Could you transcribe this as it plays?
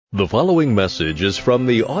The following message is from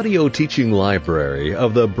the audio teaching library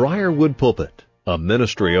of the Briarwood Pulpit, a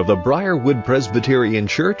ministry of the Briarwood Presbyterian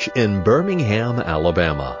Church in Birmingham,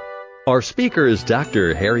 Alabama. Our speaker is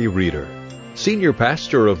Dr. Harry Reeder, Senior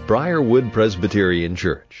Pastor of Briarwood Presbyterian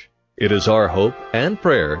Church. It is our hope and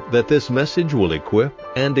prayer that this message will equip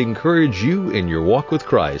and encourage you in your walk with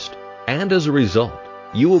Christ, and as a result,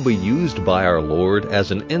 you will be used by our Lord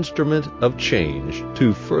as an instrument of change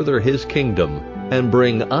to further His kingdom and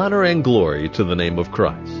bring honor and glory to the name of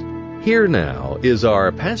Christ. Here now is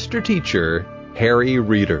our pastor-teacher, Harry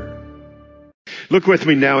Reeder. Look with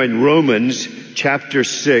me now in Romans chapter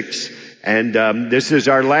 6, and this is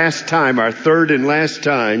our last time, our third and last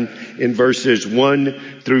time in verses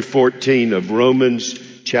 1 through 14 of Romans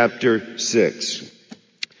chapter 6.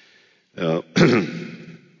 I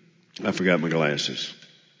forgot my glasses.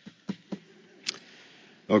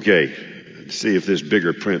 Okay, let's see if this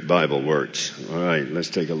bigger print Bible works. All right, let's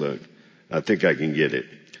take a look. I think I can get it.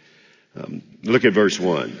 Look at verse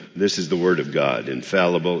 1. This is the Word of God,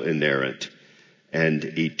 infallible, inerrant, and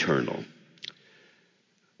eternal.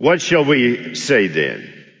 What shall we say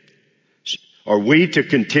then? Are we to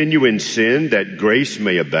continue in sin that grace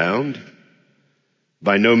may abound?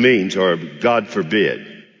 By no means, or God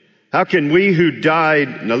forbid. How can we who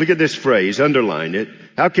died, now look at this phrase, underline it.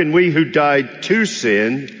 How can we who died to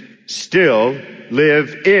sin still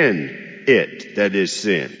live in it, that is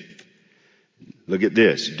sin? Look at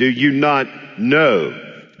this. Do you not know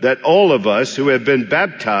that all of us who have been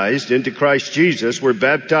baptized into Christ Jesus were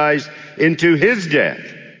baptized into His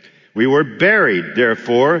death? We were buried,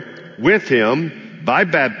 therefore, with Him by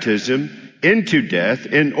baptism into death,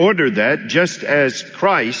 in order that, just as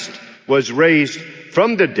Christ was raised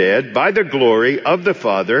from the dead by the glory of the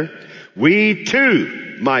Father, we too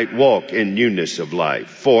might walk in newness of life.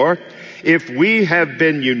 For if we have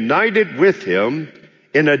been united with Him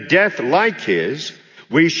in a death like His,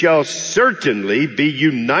 we shall certainly be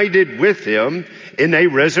united with Him in a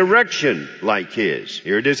resurrection like His.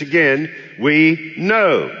 Here it is again. We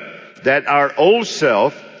know that our old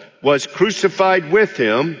self was crucified with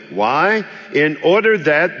Him. Why? In order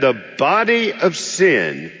that the body of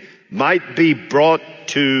sin might be brought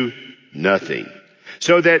to nothing,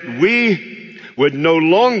 so that we would no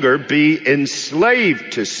longer be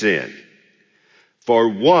enslaved to sin. For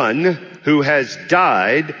one who has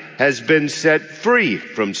died has been set free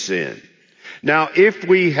from sin. Now, if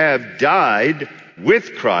we have died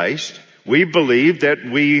with Christ, we believe that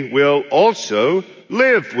we will also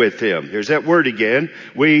live with Him. Here's that word again.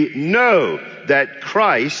 We know that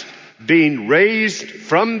Christ, being raised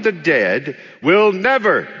from the dead, will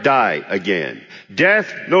never die again.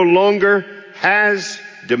 Death no longer has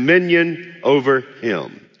dominion over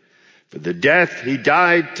Him. For the death He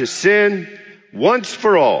died to sin once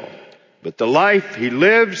for all, but the life He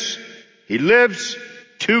lives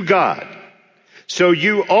to God. So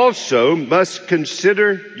you also must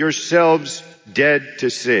consider yourselves dead to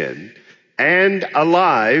sin and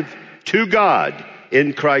alive to God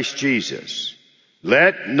in Christ Jesus.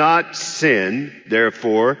 Let not sin,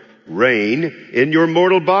 therefore, reign in your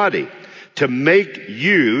mortal body, to make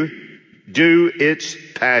you do its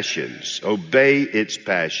passions, obey its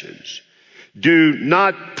passions. Do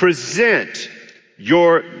not present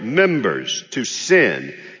your members to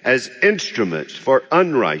sin as instruments for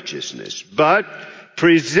unrighteousness, but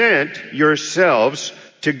present yourselves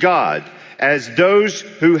to God as those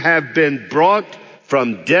who have been brought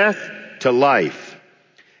from death to life,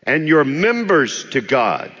 and your members to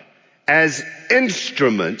God as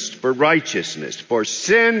instruments for righteousness. For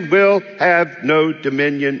sin will have no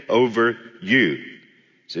dominion over you,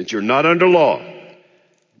 since you're not under law,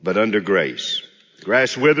 but under grace. The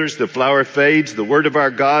grass withers, the flower fades, the word of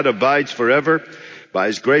our God abides forever. By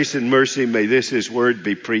His grace and mercy, may this His word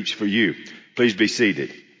be preached for you. Please be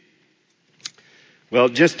seated. Well,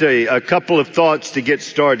 just a couple of thoughts to get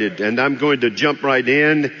started, and I'm going to jump right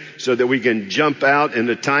in so that we can jump out in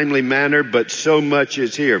a timely manner, but so much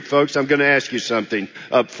is here. Folks, I'm going to ask you something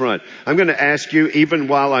up front. I'm going to ask you, even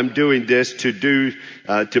while I'm doing this, to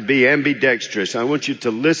be ambidextrous. I want you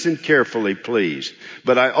to listen carefully, please.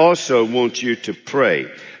 But I also want you to pray.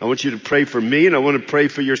 I want you to pray for me, and I want to pray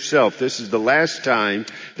for yourself. This is the last time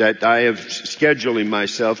that I am scheduling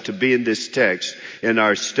myself to be in this text in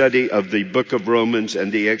our study of the book of Romans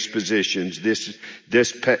and the expositions,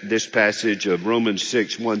 this passage of Romans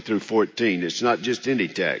 6, 1 through 14. It's not just any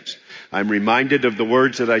text. I'm reminded of the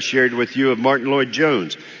words that I shared with you of Martin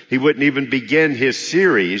Lloyd-Jones. He wouldn't even begin his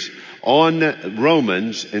series on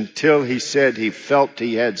Romans until he said he felt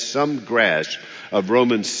he had some grasp of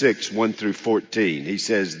Romans 6, 1 through 14. He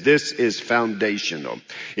says, this is foundational.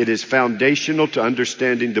 It is foundational to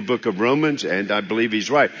understanding the book of Romans, and I believe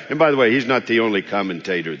he's right. And by the way, he's not the only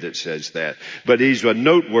commentator that says that, but he's a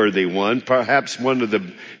noteworthy one, perhaps one of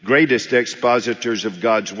the greatest expositors of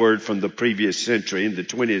God's word from the previous century, in the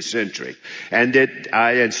 20th century.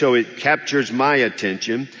 And so it captures my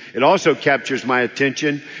attention. It also captures my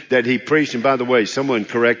attention that he preached, and by the way, someone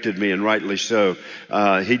corrected me, and rightly so.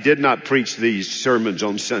 He did not preach these sermons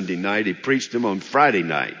on Sunday night. He preached them on Friday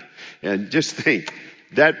night. And just think,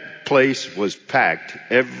 that place was packed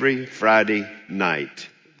every Friday night,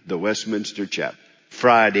 the Westminster Chapel.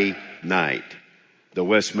 Friday night, the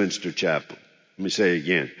Westminster Chapel. Let me say it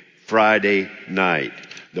again. Friday night,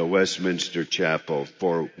 the Westminster Chapel,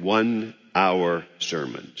 for 1 hour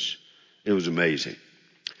sermons. It was amazing.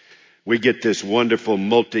 We get this wonderful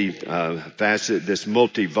this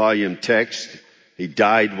multi-volume text. He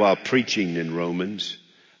died while preaching in Romans.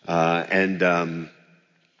 What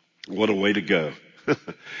a way to go.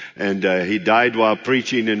 And he died while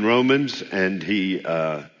preaching in Romans, and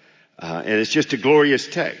and it's just a glorious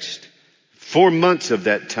text. 4 months of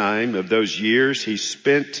that time, of those years, he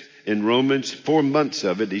spent in Romans. 4 months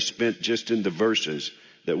of it he spent just in the verses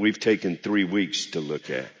that we've taken 3 weeks to look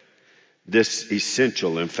at. This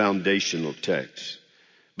essential and foundational text.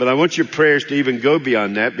 But I want your prayers to even go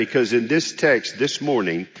beyond that, because in this text this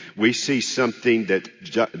morning, we see something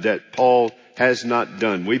that Paul has not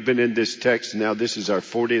done. We've been in this text now. This is our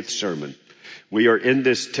 40th sermon. We are in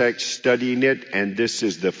this text studying it, and this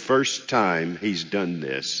is the first time he's done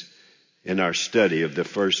this in our study of the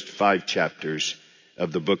first 5 chapters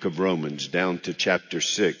of the book of Romans, down to chapter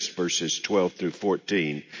 6, verses 12 through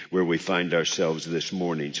 14, where we find ourselves this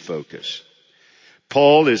morning's focus.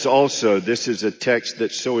 Paul is also, this is a text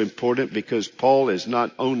that's so important because Paul is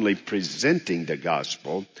not only presenting the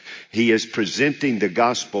gospel, he is presenting the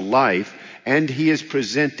gospel life, and he is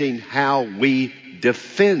presenting how we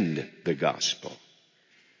defend the gospel.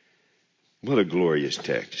 What a glorious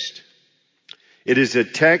text. It is a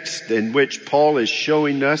text in which Paul is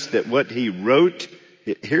showing us that what he wrote,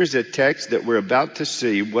 here's a text that we're about to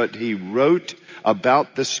see, what he wrote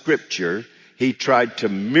about the scripture, he tried to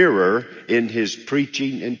mirror in his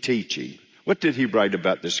preaching and teaching. What did he write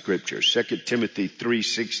about the scripture? 2 Timothy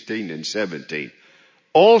 3:16 and 17.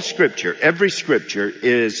 All scripture, every scripture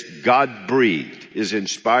is God-breathed, is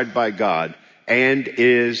inspired by God, and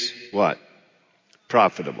is what?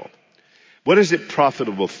 Profitable. What is it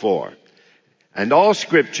profitable for? And all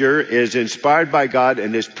scripture is inspired by God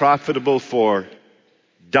and is profitable for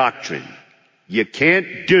doctrine. You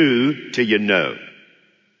can't do till you know.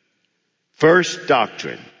 First,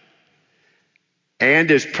 doctrine. And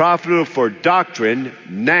is profitable for doctrine,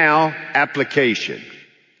 now application.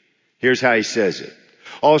 Here's how he says it.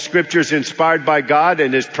 All scripture is inspired by God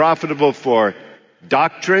and is profitable for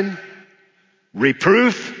doctrine,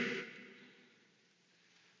 reproof,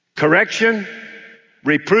 correction.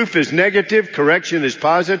 Reproof is negative, correction is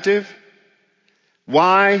positive.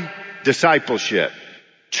 Why? Discipleship.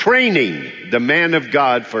 Training the man of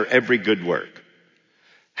God for every good work.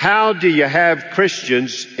 How do you have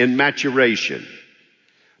Christians in maturation?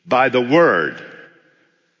 By the Word.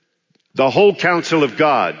 The whole counsel of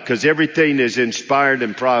God, because everything is inspired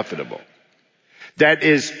and profitable. That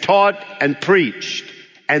is taught and preached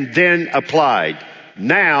and then applied.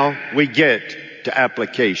 Now we get to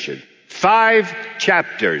application. 5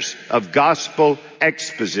 chapters of gospel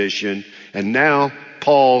exposition, and now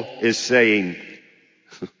Paul is saying,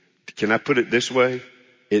 can I put it this way?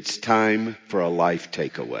 It's time for a life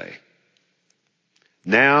takeaway.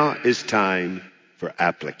 Now is time for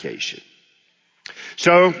application.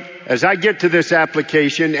 So, as I get to this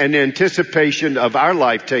application and anticipation of our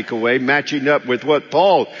life takeaway matching up with what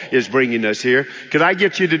Paul is bringing us here, could I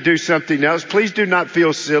get you to do something else? Please do not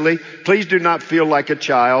feel silly. Please do not feel like a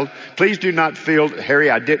child. Please do not feel, Harry,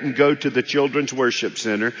 I didn't go to the Children's Worship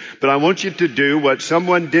Center. But I want you to do what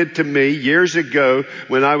someone did to me years ago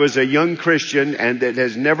when I was a young Christian, and it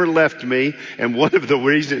has never left me. And one of the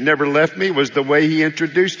reasons it never left me was the way he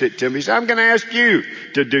introduced it to me. So I'm going to ask you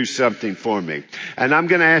to do something for me. And I'm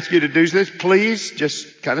going to ask you to do this. Please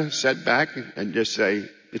just kind of sit back and just say,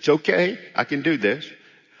 it's okay. I can do this.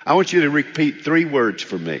 I want you to repeat 3 words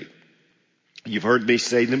for me. You've heard me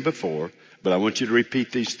say them before, but I want you to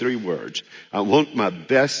repeat these 3 words. I want my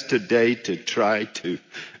best today to try to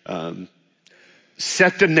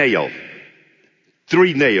set the nail.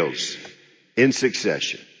 3 nails in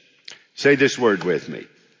succession. Say this word with me.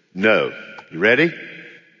 No. You ready?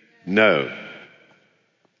 No.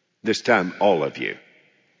 This time, all of you.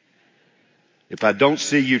 If I don't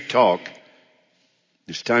see you talk,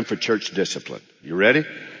 It's time for church discipline. You ready?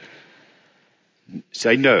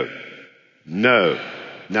 Say no. No.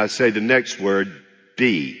 Now say the next word,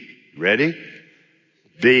 be. Ready?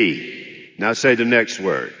 Be. Now say the next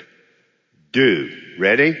word. Do.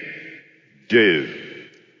 Ready? Do.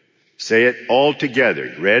 Say it all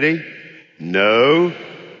together. Ready? No,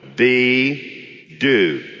 be,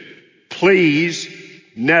 do. Please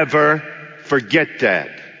never forget that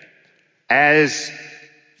as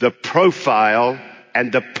the profile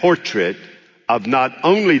and the portrait of not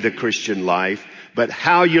only the Christian life, but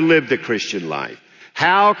how you live the Christian life.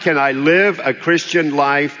 How can I live a Christian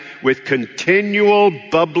life with continual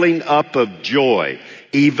bubbling up of joy,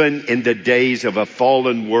 even in the days of a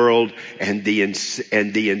fallen world and the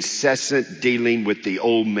incessant dealing with the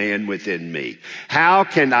old man within me? How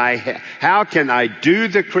can I do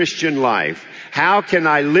the Christian life? How can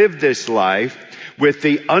I live this life with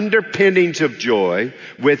the underpinnings of joy,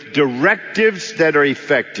 with directives that are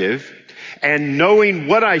effective, and knowing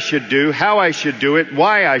what I should do, how I should do it,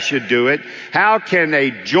 why I should do it? How can a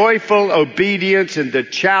joyful obedience in the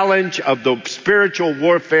challenge of the spiritual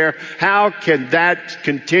warfare, how can that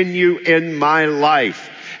continue in my life?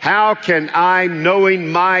 How can I,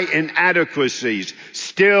 knowing my inadequacies,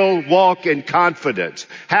 still walk in confidence?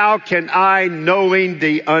 How can I, knowing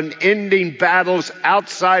the unending battles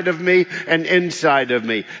outside of me and inside of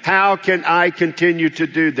me, how can I continue to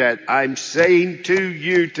do that? I'm saying to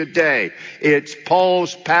you today, it's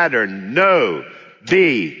Paul's pattern. Know,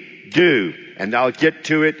 be, do. And I'll get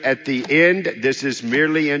to it at the end. This is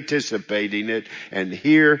merely anticipating it. And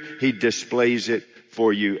here he displays it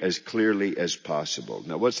for you as clearly as possible.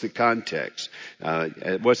 Now, what's the context?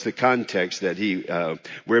 What's the context that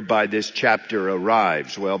whereby this chapter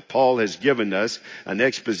arrives? Well, Paul has given us an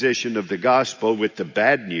exposition of the gospel with the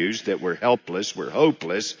bad news that we're helpless, we're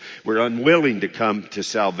hopeless, we're unwilling to come to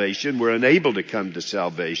salvation, we're unable to come to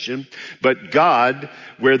salvation. But God,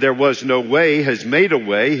 where there was no way, has made a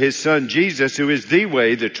way. His Son Jesus, who is the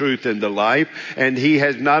way, the truth, and the life. And He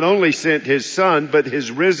has not only sent His Son, but His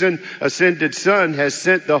risen, ascended Son has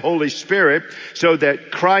sent the Holy Spirit, so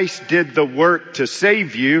that Christ did the work to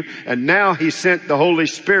save you, and now He sent the Holy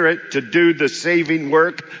Spirit to do the saving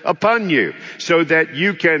work upon you, so that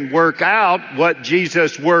you can work out what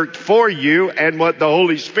Jesus worked for you and what the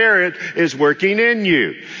Holy Spirit is working in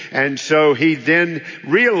you. And so He then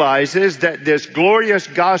realizes that this glorious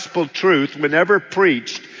gospel truth, whenever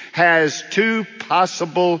preached, has two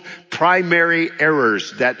possible primary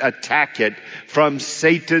errors that attack it from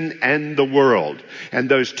Satan and the world. And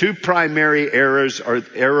those two primary errors,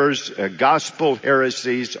 gospel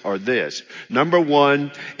heresies, are this. Number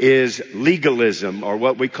one is legalism, or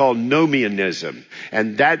what we call nomianism.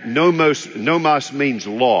 And that nomos means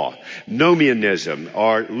law. Nomianism,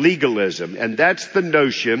 or legalism. And that's the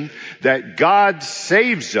notion that God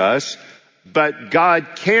saves us, but God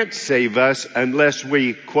can't save us unless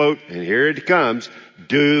we, quote, and here it comes,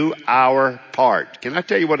 do our part. Can I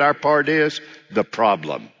tell you what our part is? The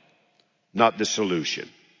problem, not the solution.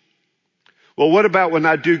 Well, what about when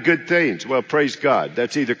I do good things? Well, praise God.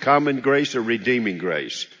 That's either common grace or redeeming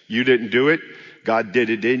grace. You didn't do it. God did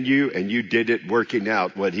it in you, and you did it working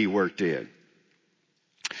out what He worked in.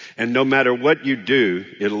 And no matter what you do,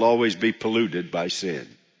 it'll always be polluted by sin.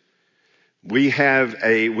 We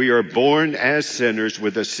are born as sinners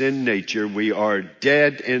with a sin nature. We are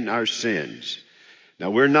dead in our sins. Now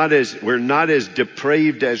we're not as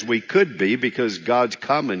depraved as we could be, because God's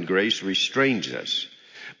common grace restrains us.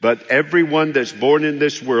 But everyone that's born in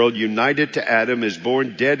this world, united to Adam, is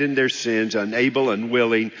born dead in their sins, unable,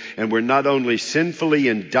 unwilling, and we're not only sinfully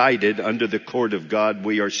indicted under the court of God,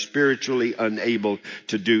 we are spiritually unable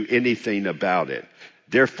to do anything about it.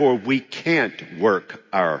 Therefore, we can't work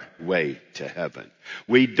our way to heaven.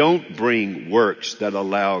 We don't bring works that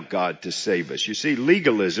allow God to save us. You see,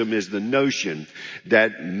 legalism is the notion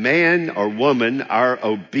that man or woman, our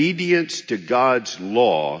obedience to God's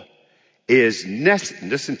law is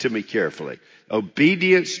listen to me carefully.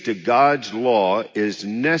 Obedience to God's law is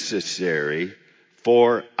necessary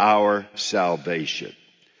for our salvation.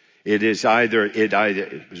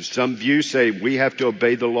 Some views say we have to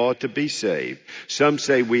obey the law to be saved. Some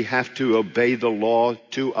say we have to obey the law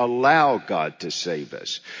to allow God to save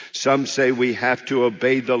us. Some say we have to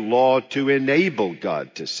obey the law to enable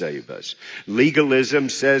God to save us. Legalism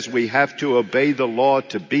says we have to obey the law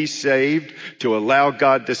to be saved, to allow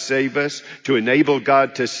God to save us, to enable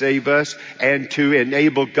God to save us, and to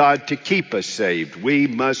enable God to keep us saved. We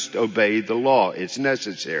must obey the law. It's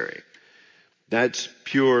necessary. That's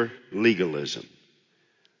pure legalism.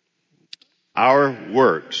 Our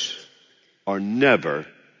works are never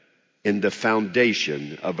in the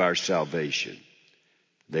foundation of our salvation.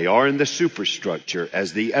 They are in the superstructure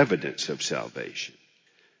as the evidence of salvation.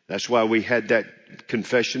 That's why we had that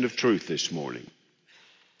confession of truth this morning.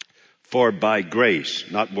 For by grace,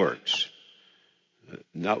 not works.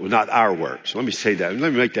 Not our works. Let me say that.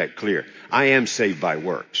 Let me make that clear. I am saved by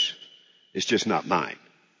works. It's just not mine.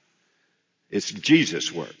 It's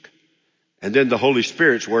Jesus' work. And then the Holy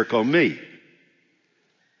Spirit's work on me.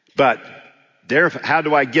 But how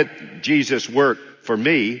do I get Jesus' work for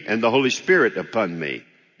me and the Holy Spirit upon me?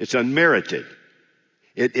 It's unmerited.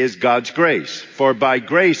 It is God's grace. For by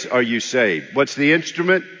grace are you saved. What's the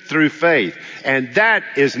instrument? Through faith. And that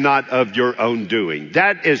is not of your own doing.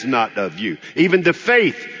 That is not of you. Even the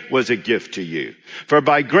faith was a gift to you. For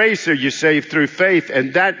by grace are you saved through faith,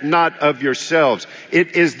 and that not of yourselves.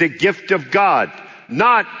 It is the gift of God,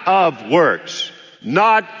 not of works.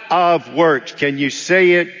 Not of works. Can you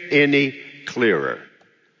say it any clearer?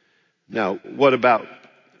 Now, what about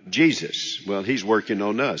Jesus? Well, he's working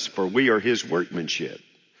on us, for we are his workmanship.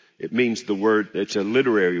 It means the word, it's a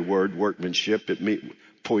literary word, workmanship. It means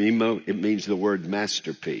poema. It means the word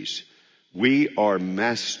masterpiece. We are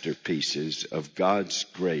masterpieces of God's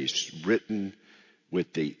grace, written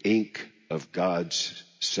with the ink of God's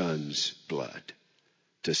Son's blood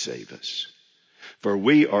to save us. For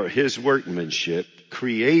we are his workmanship,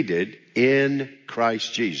 created in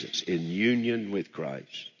Christ Jesus, in union with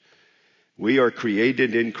Christ. We are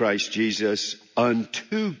created in Christ Jesus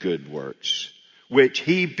unto good works, which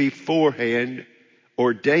he beforehand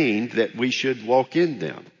ordained that we should walk in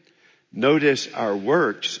them. Notice our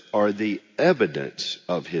works are the evidence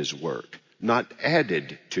of his work, not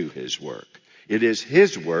added to his work. It is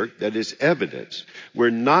his work that is evidence. We're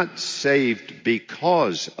not saved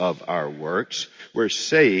because of our works. We're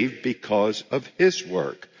saved because of his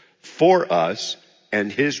work for us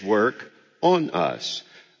and his work on us.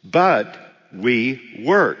 But we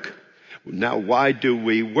work. Now, why do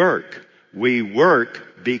we work? We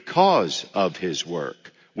work because of his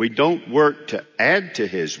work. We don't work to add to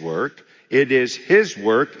his work. It is his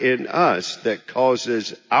work in us that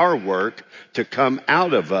causes our work to come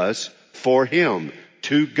out of us for him,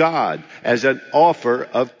 to God, as an offer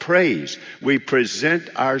of praise. We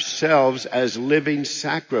present ourselves as living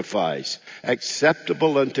sacrifice,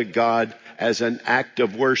 acceptable unto God as an act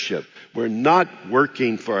of worship. We're not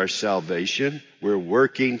working for our salvation. We're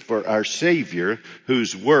working for our Savior,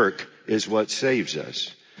 whose work is what saves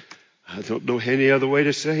us. I don't know any other way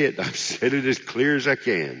to say it. I've said it as clear as I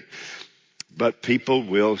can. But people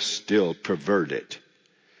will still pervert it.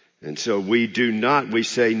 And so we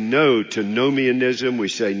say no to nomianism, we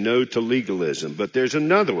say no to legalism. But there's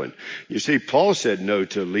another one. You see, Paul said no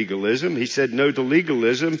to legalism. He said no to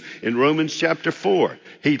legalism in Romans chapter 4.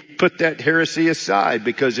 He put that heresy aside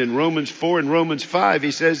because in Romans 4 and Romans 5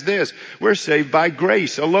 he says this: we're saved by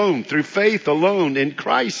grace alone, through faith alone, in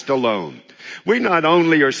Christ alone. We not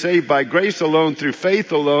only are saved by grace alone, through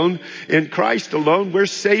faith alone, in Christ alone, we're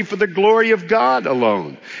saved for the glory of God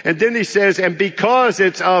alone. And then he says, and because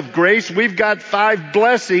it's of grace, we've got 5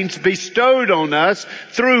 blessings bestowed on us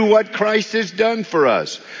through what Christ has done for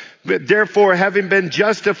us. But therefore, having been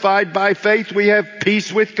justified by faith, we have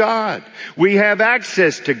peace with God. We have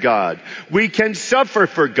access to God. We can suffer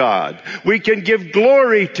for God. We can give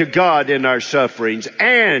glory to God in our sufferings.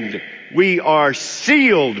 And we are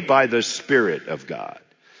sealed by the Spirit of God.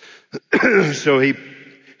 So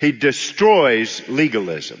he destroys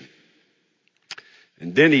legalism.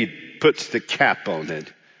 And then he puts the cap on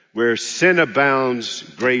it. Where sin abounds,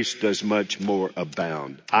 grace does much more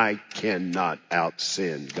abound. I cannot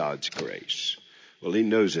out-sin God's grace. Well, he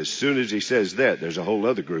knows as soon as he says that, there's a whole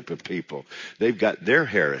other group of people. They've got their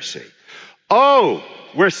heresy. Oh,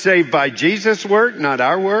 we're saved by Jesus' work, not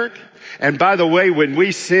our work. And by the way, when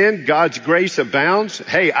we sin, God's grace abounds.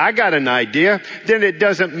 Hey, I got an idea. Then it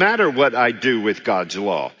doesn't matter what I do with God's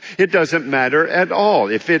law. It doesn't matter at all.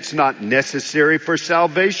 If it's not necessary for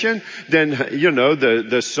salvation, then,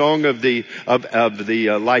 the song of the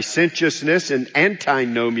licentiousness and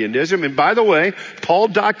antinomianism. And by the way, Paul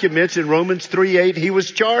documents in Romans 3:8, he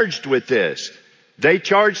was charged with this. They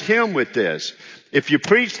charged him with this. If you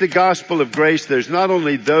preach the gospel of grace, there's not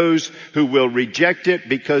only those who will reject it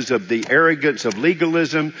because of the arrogance of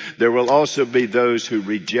legalism, there will also be those who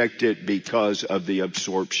reject it because of the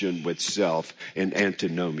absorption with self and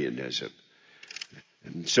antinomianism.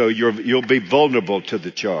 And so you'll be vulnerable to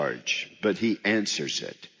the charge, but he answers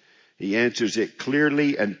it. He answers it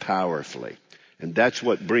clearly and powerfully. And that's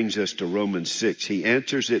what brings us to Romans 6. He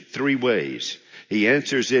answers it 3 ways. He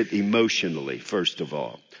answers it emotionally, first of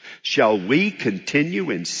all. Shall we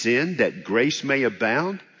continue in sin that grace may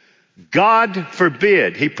abound? God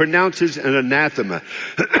forbid, he pronounces an anathema.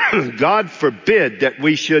 God forbid that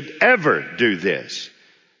we should ever do this.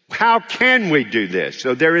 How can we do this?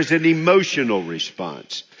 So there is an emotional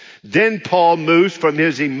response. Then Paul moves from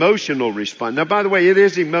his emotional response. Now, by the way, it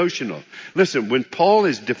is emotional. Listen, when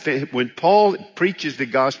Paul preaches the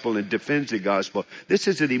gospel and defends the gospel, this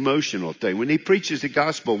is an emotional thing. When he preaches the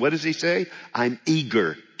gospel, what does he say? I'm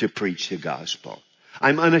eager to preach the gospel.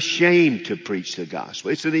 I'm unashamed to preach the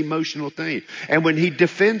gospel. It's an emotional thing. And when he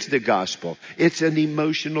defends the gospel, it's an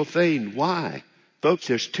emotional thing. Why? Folks,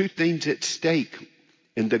 there's two things at stake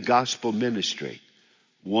in the gospel ministry.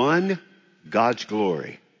 One, God's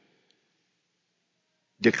glory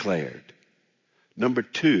declared. Number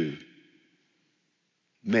two,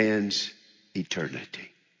 man's eternity.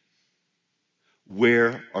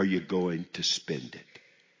 Where are you going to spend it?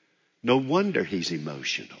 No wonder he's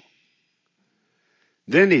emotional.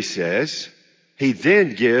 Then he says, he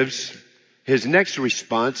then gives, his next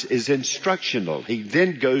response is instructional. He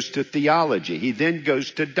then goes to theology. He then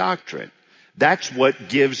goes to doctrine. That's what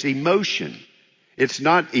gives emotion. It's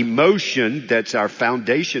not emotion that's our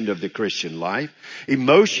foundation of the Christian life.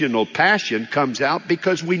 Emotional passion comes out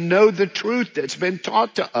because we know the truth that's been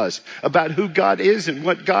taught to us about who God is and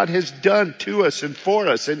what God has done to us and for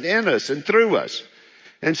us and in us and through us.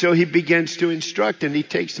 And so he begins to instruct, and he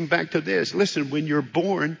takes them back to this. Listen, when you're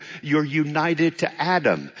born, you're united to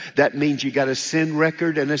Adam. That means you got a sin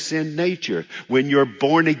record and a sin nature. When you're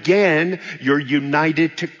born again, you're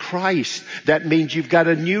united to Christ. That means you've got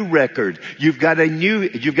a new record. You've got a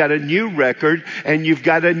new record, and you've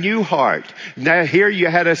got a new heart. Now here you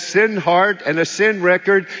had a sin heart and a sin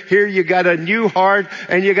record. Here you got a new heart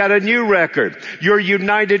and you got a new record. You're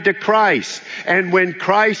united to Christ. And when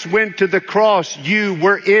Christ went to the cross, you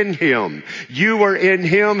were in him. You were in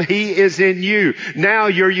him. He is in you. Now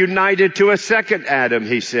you're united to a second Adam,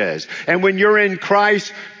 he says. And when you're in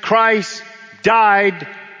Christ, Christ died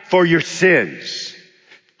for your sins.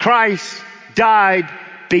 Christ died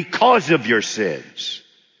because of your sins.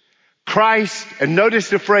 Christ, and notice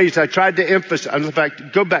the phrase I tried to emphasize. In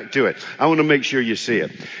fact, go back to it. I want to make sure you see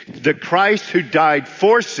it. The Christ who died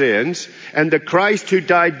for sins and the Christ who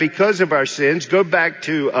died because of our sins. Go back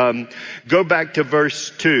to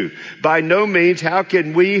verse 2. By no means how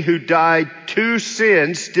can we who died to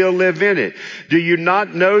sin still live in it? Do you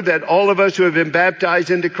not know that all of us who have been baptized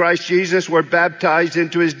into Christ Jesus were baptized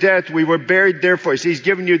into his death? We were buried therefore. So he's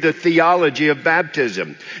giving you the theology of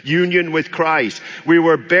baptism. Union with Christ. We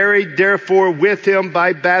were buried therefore with him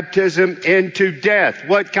by baptism into death.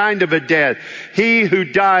 What kind of a death? He who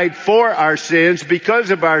died for our sins, because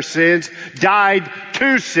of our sins, died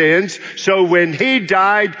to sins. So when he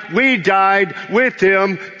died, we died with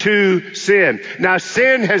him to sin. Now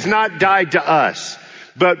sin has not died to us,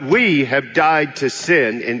 but we have died to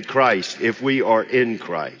sin in Christ if we are in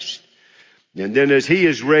Christ. And then as he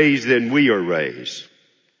is raised, then we are raised.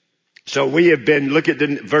 So we have been, look at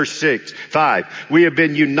the verse 5. We have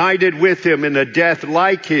been united with him in a death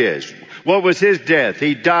like his. What was his death?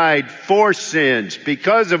 He died for sins,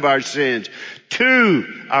 because of our sins,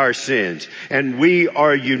 to our sins. And we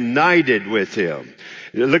are united with him.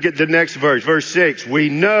 Look at the next verse, verse 6. We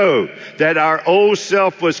know that our old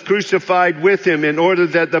self was crucified with him in order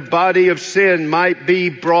that the body of sin might be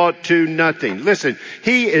brought to nothing. Listen,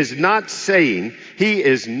 he is not saying in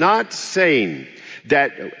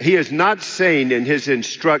his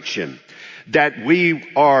instruction that we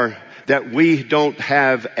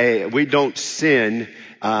don't sin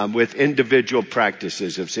with individual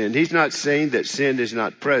practices of sin. He's not saying that sin is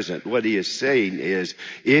not present. What he is saying is,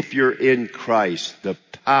 if you're in Christ, the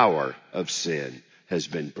power of sin has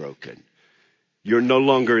been broken. You're no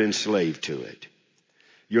longer enslaved to it.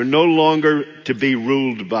 You're no longer to be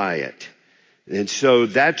ruled by it. And so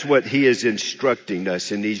that's what he is instructing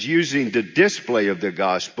us. And he's using the display of the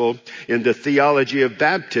gospel in the theology of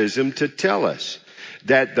baptism to tell us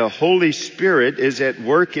that the Holy Spirit is at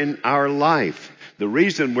work in our life. The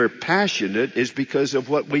reason we're passionate is because of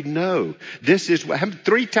what we know. This is what happened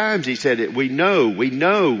 3 times he said it. We know.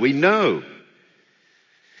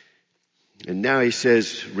 And now he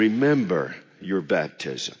says, remember your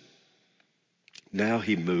baptism. Now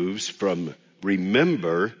he moves from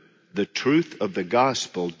remember the truth of the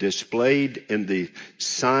gospel displayed in the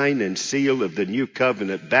sign and seal of the new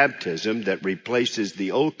covenant baptism that replaces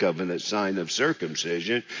the old covenant sign of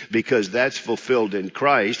circumcision, because that's fulfilled in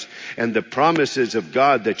Christ. And the promises of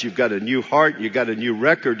God that you've got a new heart, you've got a new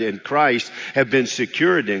record in Christ, have been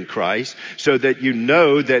secured in Christ, so that you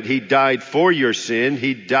know that he died for your sin,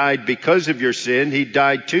 he died because of your sin, he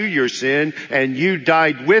died to your sin, and you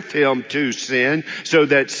died with him to sin, so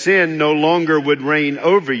that sin no longer would reign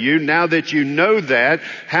over you. Now that you know that,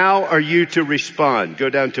 how are you to respond? Go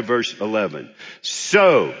down to verse 11.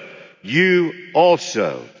 So you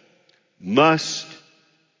also must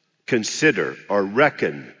consider or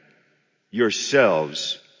reckon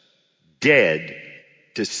yourselves dead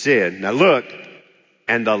to sin. Now look,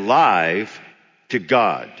 and alive to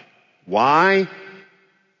God. Why?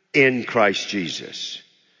 In Christ Jesus.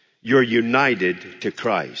 You're united to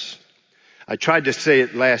Christ. I tried to say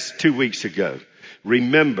it 2 weeks ago.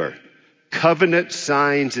 Remember, covenant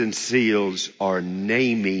signs and seals are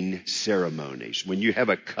naming ceremonies. When you have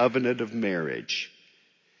a covenant of marriage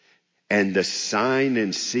and the sign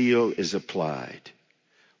and seal is applied,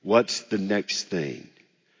 what's the next thing?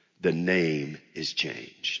 The name is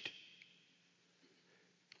changed.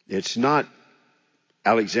 It's not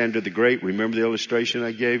Alexander the Great. Remember the illustration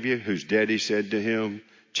I gave you? Whose daddy said to him,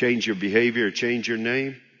 change your behavior or change your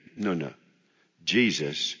name? No.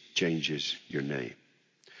 Jesus changes your name.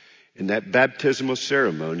 In that baptismal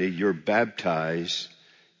ceremony, you're baptized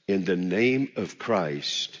in the name of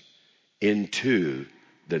Christ into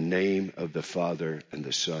the name of the Father and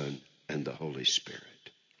the Son and the Holy Spirit.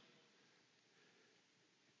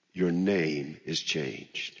 Your name is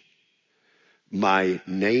changed. My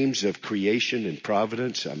names of creation and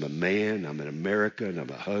providence, I'm a man, I'm an American, I'm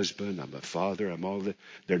a husband, I'm a father, I'm all that.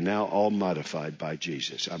 They're now all modified by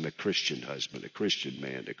Jesus. I'm a Christian husband, a Christian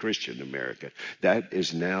man, a Christian American. That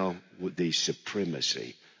is now the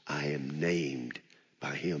supremacy. I am named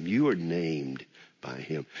by Him. You are named by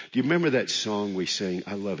Him. Do you remember that song we sang?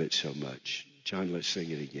 I love it so much. John, let's sing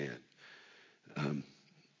it again.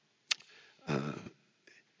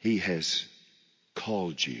 He has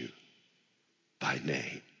called you by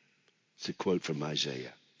name. It's a quote from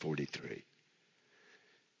Isaiah 43.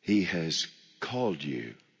 He has called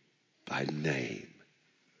you by name.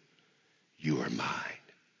 You are mine.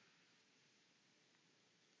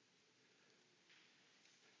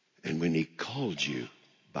 And when He called you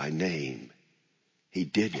by name, He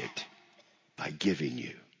did it by giving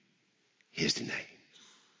you His name.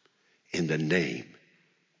 In the name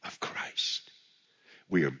of Christ.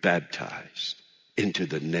 We are baptized into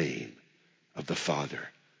the name of the Father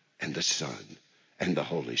and the Son and the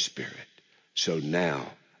Holy Spirit. So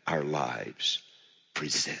now our lives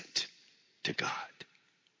present to God.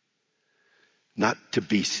 Not to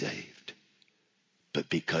be saved, but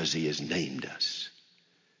because He has named us.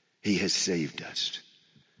 He has saved us.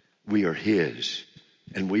 We are His,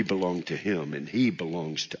 and we belong to Him, and He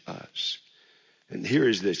belongs to us. And here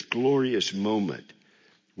is this glorious moment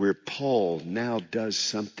where Paul now does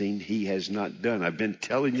something he has not done. I've been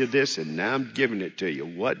telling you this, and now I'm giving it to you.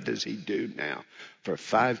 What does he do now? For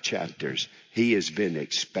 5 chapters, he has been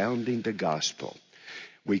expounding the gospel.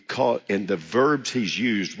 We call, in the verbs he's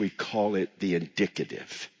used, we call it the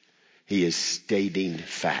indicative. He is stating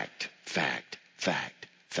fact, fact, fact,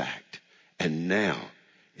 fact. And now,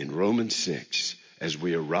 in Romans 6, as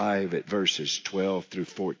we arrive at verses 12 through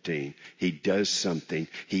 14, he does something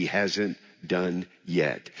he hasn't done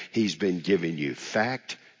yet. He's been giving you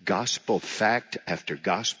fact, gospel fact after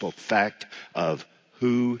gospel fact of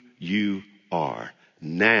who you are.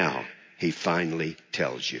 Now he finally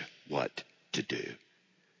tells you what to do.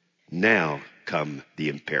 Now come the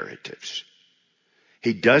imperatives.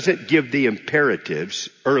 He doesn't give the imperatives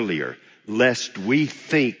earlier, lest we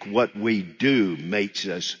think what we do makes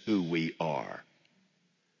us who we are.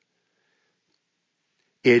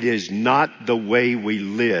 It is not the way we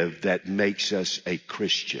live that makes us a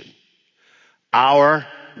Christian. Our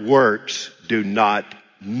works do not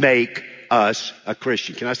make us a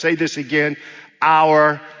Christian. Can I say this again?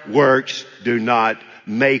 Our works do not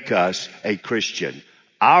make us a Christian.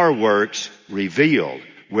 Our works reveal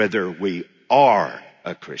whether we are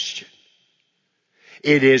a Christian.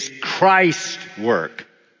 It is Christ's work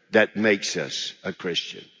that makes us a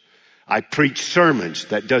Christian. I preach sermons.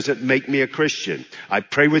 That doesn't make me a Christian. I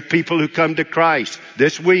pray with people who come to Christ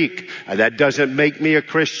this week. That doesn't make me a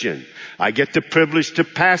Christian. I get the privilege to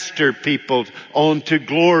pastor people on to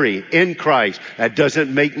glory in Christ. That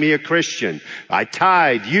doesn't make me a Christian. I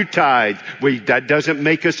tithe, you tithe. That doesn't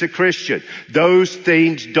make us a Christian. Those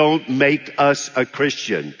things don't make us a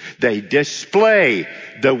Christian. They display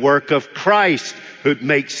the work of Christ who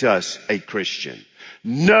makes us a Christian.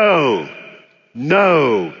 Know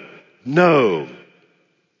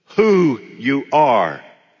who you are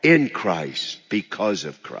in Christ because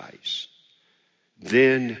of Christ.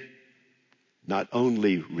 Then not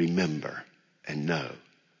only remember and know,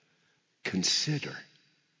 consider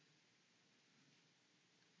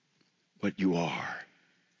what you are.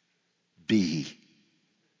 Be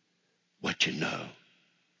what you know.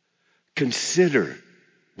 Consider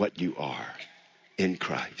what you are. in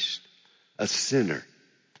Christ. A sinner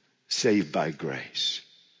saved by grace.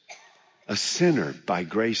 A sinner by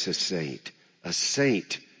grace a saint. A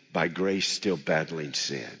saint by grace still battling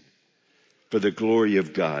sin. For the glory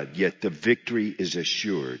of God, yet the victory is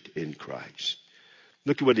assured in Christ.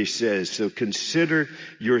 Look at what he says. So consider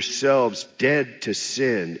yourselves dead to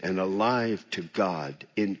sin and alive to God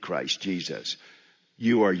in Christ Jesus.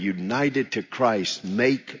 You are united to Christ.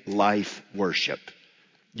 Make life worship.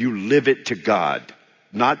 You live it to God.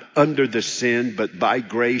 Not under the sin, but by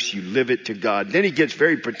grace you live it to God. Then he gets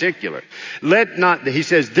very particular. He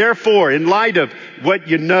says, therefore, in light of what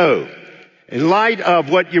you know, in light of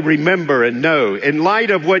what you remember and know, in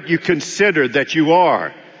light of what you consider that you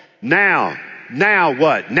are, now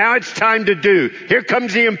what? Now it's time to do. Here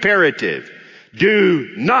comes the imperative.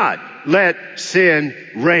 Do not let sin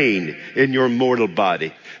reign in your mortal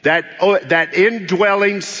body. That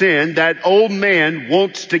indwelling sin, that old man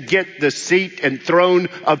wants to get the seat and throne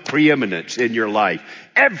of preeminence in your life.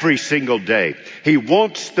 Every single day. He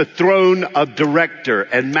wants the throne of director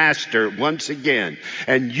and master once again.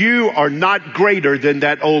 And you are not greater than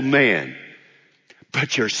that old man.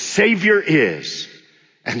 But your Savior is.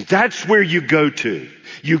 And that's where you go to.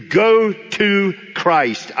 You go to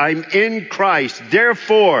Christ. I'm in Christ.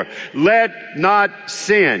 Therefore, let not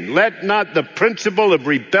sin, let not the principle of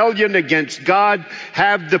rebellion against God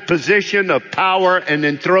have the position of power and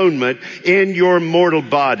enthronement in your mortal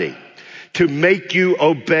body to make you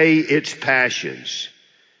obey its passions.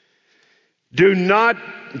 Then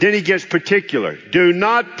he gets particular. Do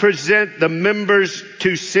not present the members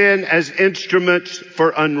to sin as instruments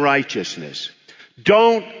for unrighteousness.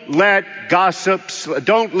 Don't let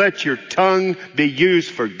your tongue be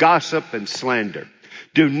used for gossip and slander.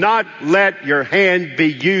 Do not let your hand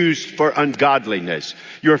be used for ungodliness.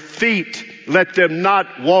 Your feet, let them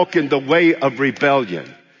not walk in the way of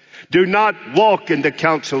rebellion. Do not walk in the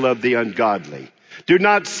counsel of the ungodly. Do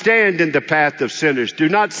not stand in the path of sinners. Do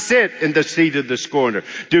not sit in the seat of the scorner.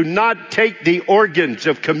 Do not take the organs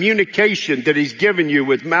of communication that he's given you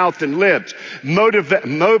with mouth and lips,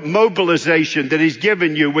 mobilization that he's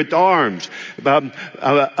given you with arms,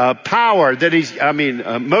 power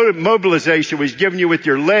that mobilization he's given you with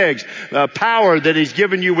your legs, power that he's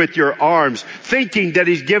given you with your arms, thinking that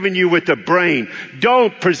he's given you with the brain.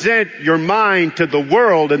 Don't present your mind to the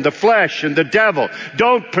world and the flesh and the devil.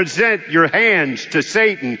 Don't present your hands to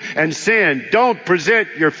Satan and sin. Don't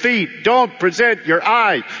present your feet. Don't present your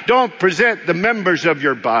eyes. Don't present the members of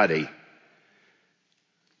your body.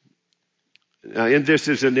 Now, and this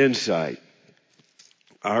is an insight.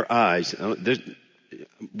 Our eyes,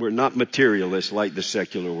 we're not materialists like the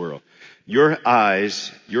secular world. Your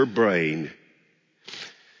eyes, your brain,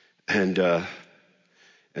 and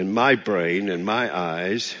my brain and my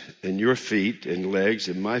eyes and your feet and legs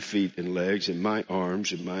and my feet and legs and my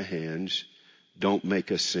arms and my hands don't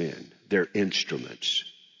make us sin. They're instruments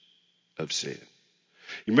of sin.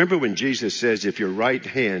 You remember when Jesus says if your right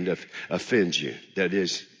hand offends you, that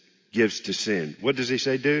is, gives to sin, what does he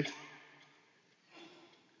say do?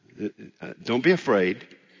 Don't be afraid.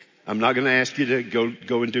 I'm not going to ask you to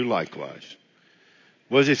go and do likewise.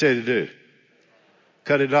 What does he say to do?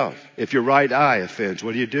 Cut it off. If your right eye offends,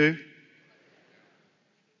 what do?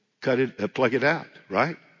 Plug it out,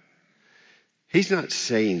 right? He's not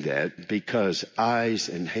saying that because eyes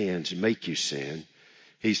and hands make you sin.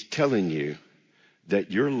 He's telling you that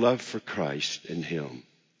your love for Christ and him,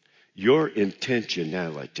 your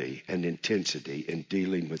intentionality and intensity in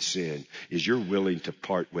dealing with sin is you're willing to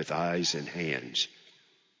part with eyes and hands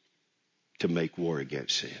to make war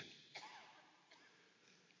against sin.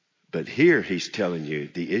 But here he's telling you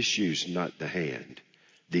the issue's not the hand.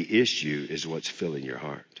 The issue is what's filling your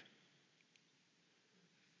heart.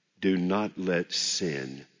 Do not let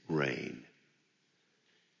sin reign.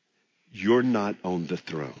 You're not on the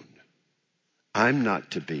throne. I'm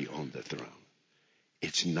not to be on the throne.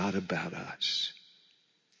 It's not about us.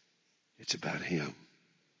 It's about him.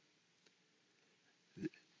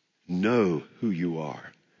 Know who you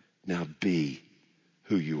are. Now be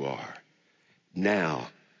who you are. Now,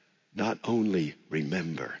 not only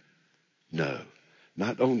remember, know.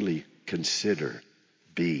 Not only consider,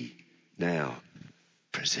 be. Now,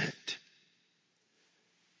 present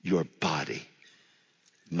your body,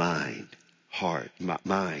 mind, heart,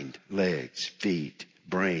 mind, legs, feet,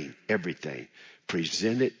 brain, everything.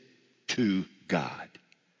 Present it to God.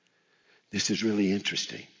 This is really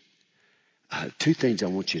interesting. Two things I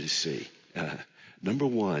want you to see. Number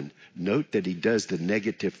one, note that he does the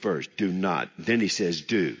negative first. Do not. Then he says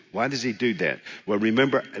do. Why does he do that? Well,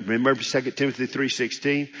 remember 2 Timothy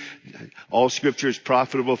 3:16? All scripture is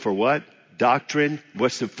profitable for what? Doctrine.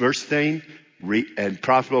 What's the first thing? and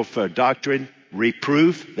profitable for doctrine.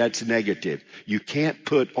 Reproof, that's negative. You can't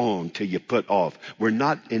put on till you put off. We're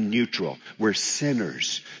not in neutral. We're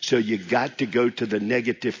sinners. So you got to go to the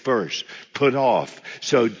negative first. Put off.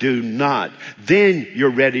 So do not. Then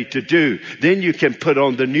you're ready to do. Then you can put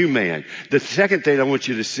on the new man. The second thing I want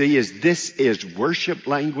you to see is this is worship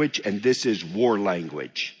language and this is war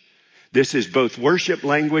language. This is both worship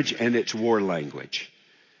language and it's war language.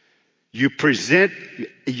 You present,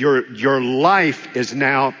 your life is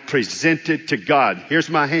now presented to God. Here's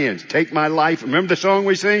my hands. Take my life. Remember the song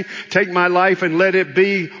we sing? Take my life and let it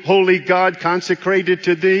be holy God consecrated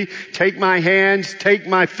to thee. Take my hands, take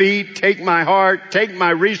my feet, take my heart, take my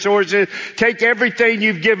resources, take everything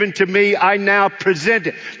you've given to me. I now present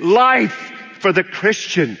it. Life for the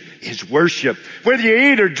Christian is worship. Whether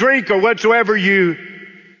you eat or drink or whatsoever you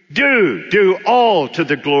do all to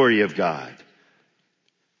the glory of God.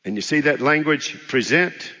 And you see that language,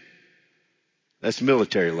 present? That's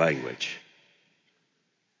military language.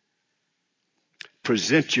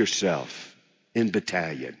 Present yourself in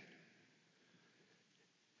battalion.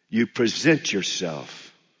 You present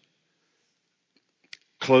yourself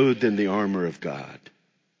clothed in the armor of God,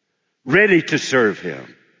 ready to serve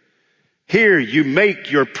Him. Here you make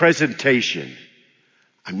your presentation.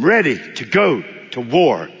 I'm ready to go to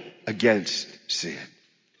war against sin.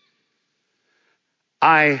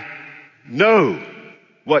 I know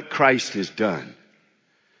what Christ has done.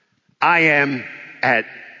 I am at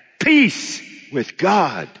peace with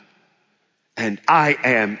God and I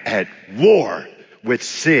am at war with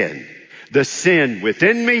sin. The sin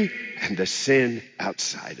within me and the sin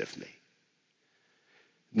outside of me.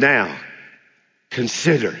 Now,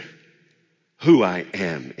 consider who I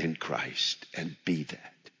am in Christ and be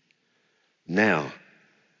that. Now,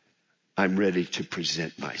 I'm ready to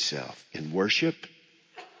present myself in worship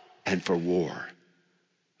and for war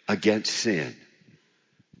against sin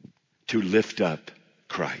to lift up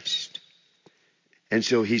Christ. And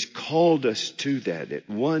so He's called us to that at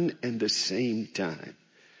one and the same time.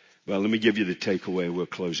 Well, let me give you the takeaway. We'll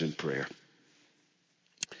close in prayer.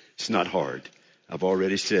 It's not hard. I've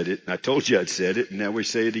already said it. I told you I'd said it, and now we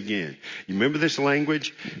say it again. You remember this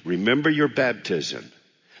language? Remember your baptism.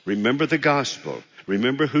 Remember the gospel.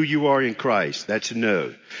 Remember who you are in Christ. That's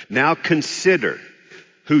no. Now consider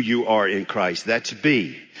who you are in Christ. That's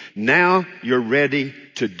B. Now you're ready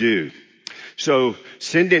to do. So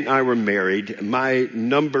Cindy and I were married. My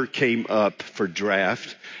number came up for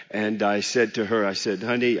draft. And I said to her, I said,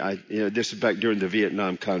 honey, this is back during the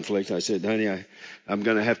Vietnam conflict. I said, honey, I'm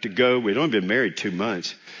going to have to go. We'd only been married 2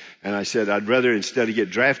 months. And I said, I'd rather, instead of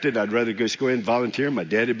get drafted, I'd rather just go ahead and volunteer. My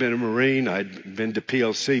dad had been a Marine. I'd been to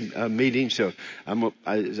PLC meetings, so I'm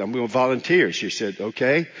going to volunteer. She said,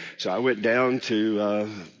 okay. So I went down to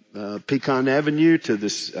Pecan Avenue to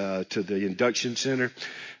the induction center.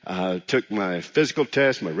 Took my physical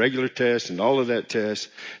test, my regular test, and all of that test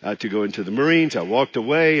to go into the Marines. I walked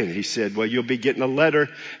away, and he said, well, you'll be getting a letter,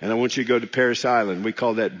 and I want you to go to Parris Island. We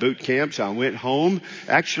call that boot camp. So I went home.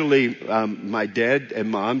 Actually, my dad and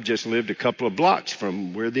mom just lived a couple of blocks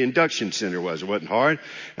from where the induction center was. It wasn't hard.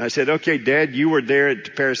 And I said, okay, Dad, you were there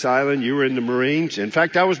at Parris Island. You were in the Marines. In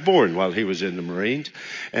fact, I was born while he was in the Marines.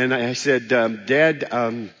 And I said,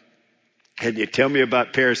 Dad, can you tell me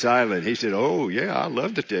about Parris Island? He said, oh, yeah, I'd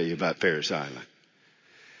love to tell you about Parris Island.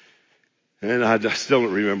 And I still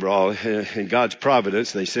don't remember all. In God's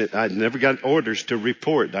providence, they said, I'd never got orders to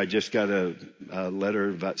report. I just got a letter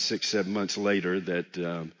about 6-7 months later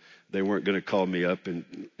that they weren't going to call me up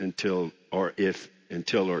until or if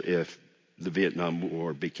the Vietnam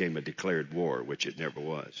War became a declared war, which it never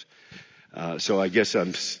was. So I guess I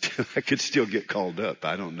could still get called up.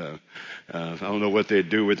 I don't know. I don't know what they'd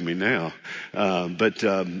do with me now.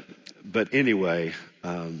 But anyway,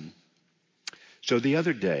 so the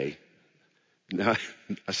other day, now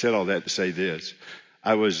I said all that to say this.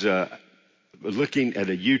 I was, looking at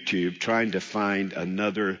a YouTube trying to find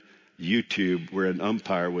another YouTube where an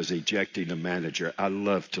umpire was ejecting a manager. I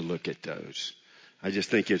love to look at those. I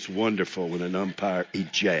just think it's wonderful when an umpire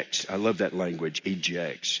ejects. I love that language,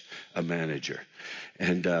 ejects a manager.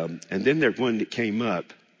 And then there's one that came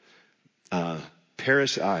up,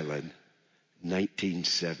 Parris Island,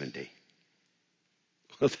 1970.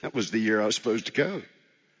 Well, that was the year I was supposed to go.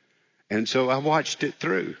 And so I watched it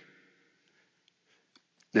through.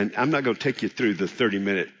 And I'm not going to take you through the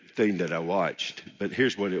 30-minute thing that I watched, but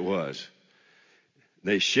here's what it was.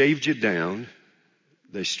 They shaved you down.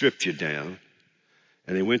 They stripped you down.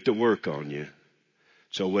 And they went to work on you.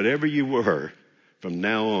 So whatever you were, from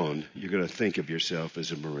now on, you're going to think of yourself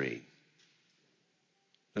as a Marine.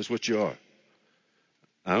 That's what you are.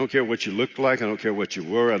 I don't care what you look like. I don't care what you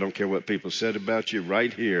were. I don't care what people said about you.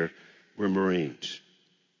 Right here, we're Marines.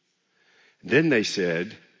 Then they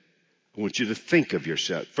said, I want you to think of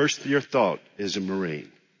yourself. First, your thought is a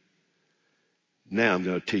Marine. Now I'm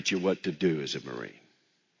going to teach you what to do as a Marine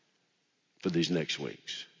for these next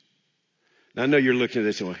weeks. Now I know you're looking at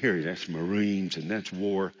this and well, here, that's Marines and that's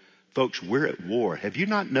war. Folks, we're at war. Have you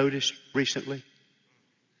not noticed recently?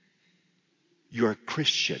 You're a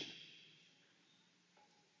Christian.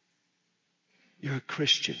 You're a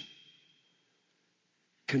Christian.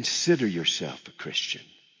 Consider yourself a Christian.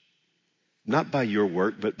 Not by your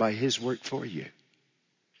work, but by His work for you.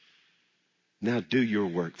 Now do your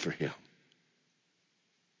work for Him.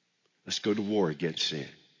 Let's go to war against sin.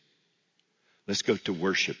 Let's go to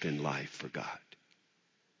worship in life for God.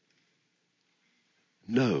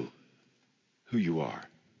 Know who you are.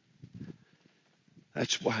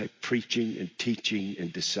 That's why preaching and teaching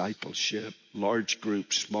and discipleship, large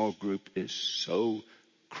group, small group is so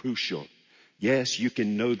crucial. Yes, you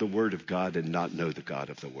can know the Word of God and not know the God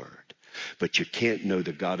of the Word. But you can't know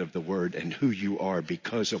the God of the Word and who you are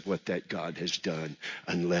because of what that God has done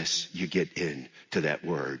unless you get into that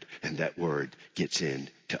Word and that Word gets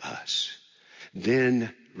into us.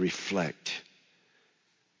 Then reflect,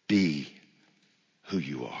 be who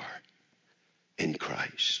you are in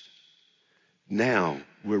Christ. Now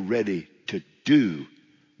we're ready to do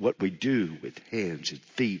what we do with hands and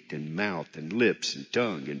feet and mouth and lips and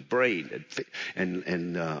tongue and brain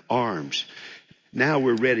and arms. Now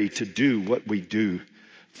we're ready to do what we do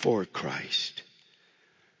for Christ.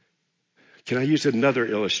 Can I use another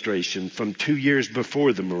illustration from 2 years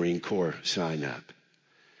before the Marine Corps sign up?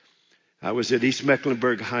 I was at East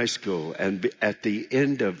Mecklenburg High School, and at the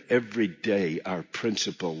end of every day, our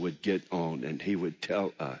principal would get on and he would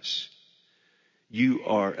tell us, you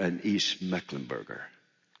are an East Mecklenburger.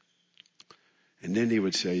 And then he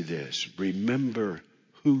would say this, remember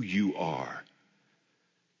who you are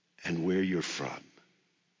and where you're from.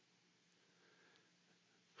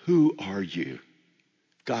 Who are you?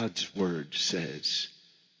 God's Word says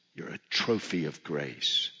you're a trophy of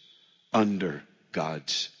grace under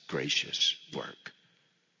God's gracious work.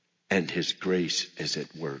 And His grace is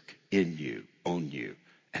at work in you, on you,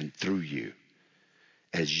 and through you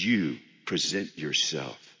as you present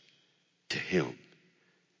yourself to Him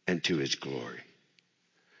and to His glory.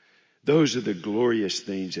 Those are the glorious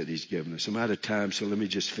things that He's given us. I'm out of time, so let me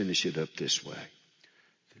just finish it up this way.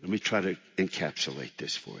 Let me try to encapsulate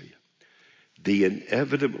this for you. The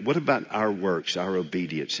inevitable, what about our works, our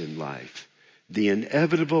obedience in life? The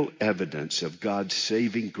inevitable evidence of God's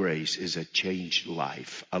saving grace is a changed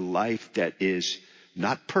life, a life that is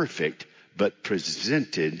not perfect, but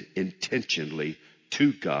presented intentionally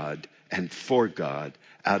to God and for God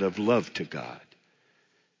out of love to God.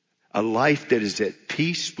 A life that is at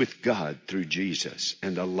peace with God through Jesus,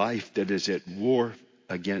 and a life that is at war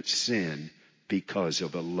against sin because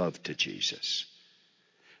of a love to Jesus.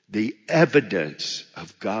 The evidence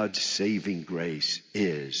of God's saving grace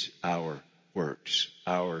is our works,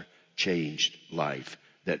 our changed life,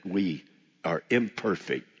 that we are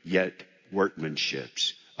imperfect, yet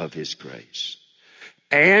workmanships of His grace.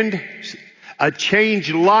 And a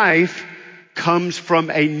changed life comes from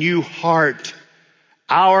a new heart.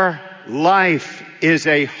 Our life is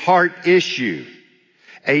a heart issue.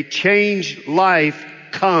 A changed life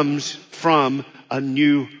comes from a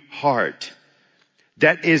new heart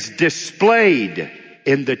that is displayed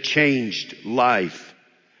in the changed life,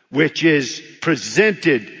 which is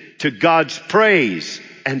presented to God's praise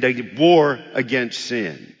and a war against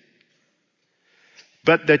sin.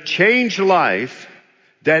 But the changed life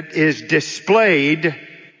that is displayed,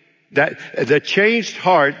 that the changed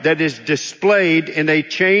heart that is displayed in a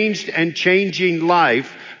changed and changing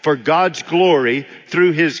life for God's glory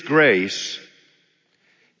through His grace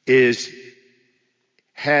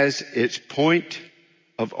has its point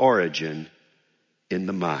of origin in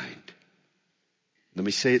the mind. Let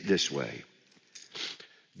me say it this way.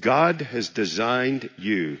 God has designed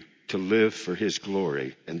you to live for His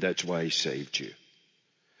glory, and that's why He saved you.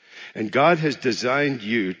 And God has designed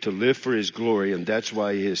you to live for His glory, and that's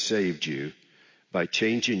why He has saved you, by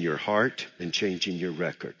changing your heart and changing your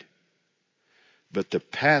record. But the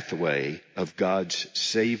pathway of God's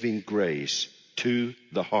saving grace to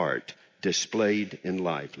the heart displayed in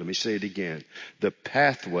life. Let me say it again. The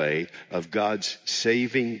pathway of God's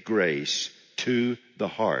saving grace to the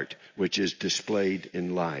heart, which is displayed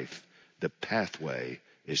in life. The pathway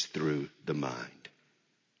is through the mind.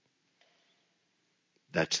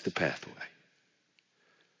 That's the pathway.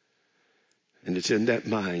 And it's in that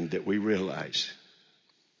mind that we realize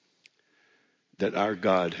that our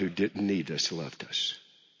God, who didn't need us, loved us.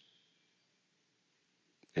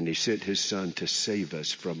 And he sent his Son to save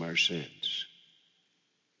us from our sins.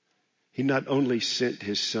 He not only sent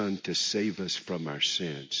his Son to save us from our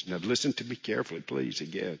sins. Now listen to me carefully, please,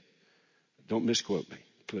 again. Don't misquote me,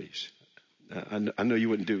 please. I know you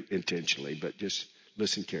wouldn't do it intentionally, but just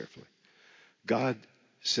listen carefully. God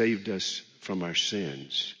saved us from our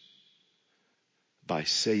sins by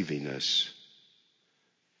saving us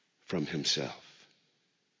from himself.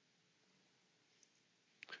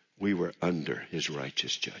 We were under his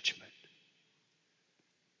righteous judgment.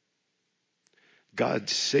 God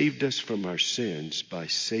saved us from our sins by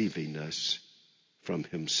saving us from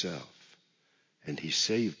himself. And he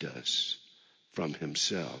saved us from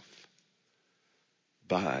himself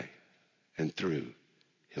by and through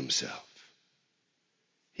himself.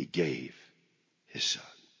 He gave his Son,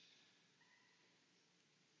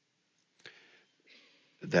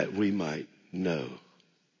 that we might know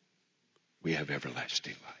we have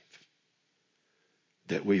everlasting life,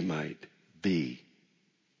 that we might be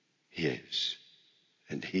his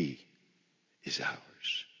and he is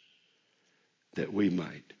ours, that we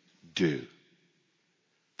might do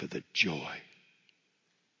for the joy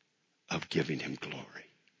of giving him glory.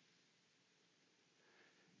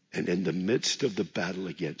 And in the midst of the battle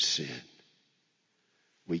against sin,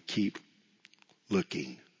 we keep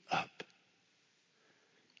looking up.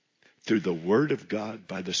 Through the Word of God,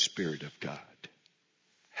 by the Spirit of God.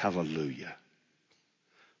 Hallelujah.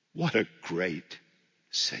 What a great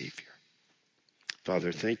Savior.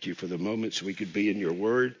 Father, thank you for the moments we could be in your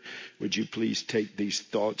Word. Would you please take these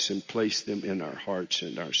thoughts and place them in our hearts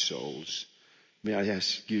and our souls? May I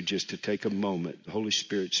ask you just to take a moment. The Holy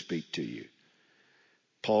Spirit speak to you.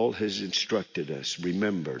 Paul has instructed us,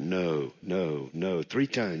 remember, no. 3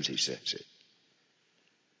 times he says it.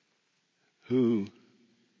 Who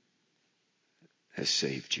has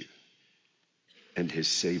saved you and his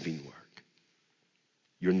saving work?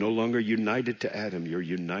 You're no longer united to Adam. You're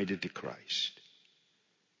united to Christ.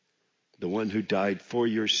 The one who died for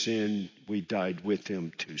your sin, we died with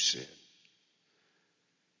him to sin.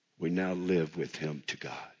 We now live with him to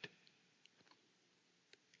God.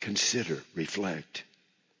 Consider, reflect,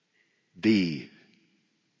 be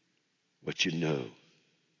what you know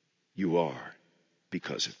you are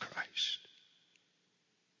because of Christ.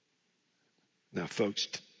 Now, folks,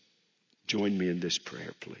 join me in this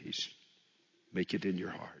prayer, please. Make it in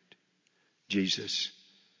your heart. Jesus,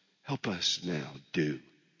 help us now do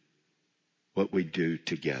what we do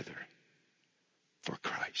together for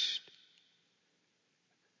Christ.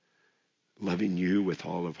 Loving you with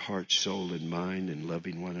all of heart, soul, and mind, and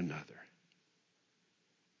loving one another.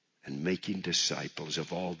 And making disciples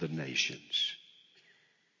of all the nations.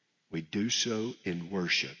 We do so in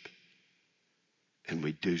worship. And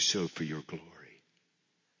we do so for your glory.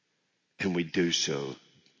 And we do so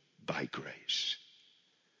by grace.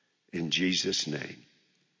 In Jesus' name,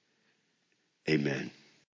 amen.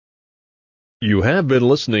 You have been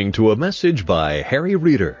listening to a message by Harry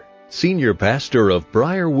Reeder, Senior Pastor of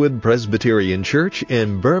Briarwood Presbyterian Church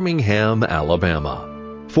in Birmingham, Alabama.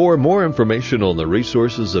 For more information on the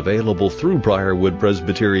resources available through Briarwood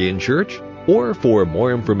Presbyterian Church, or for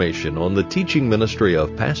more information on the teaching ministry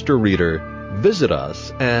of Pastor Reeder, visit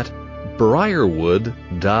us at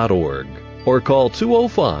briarwood.org or call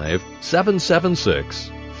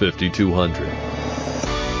 205-776-5200.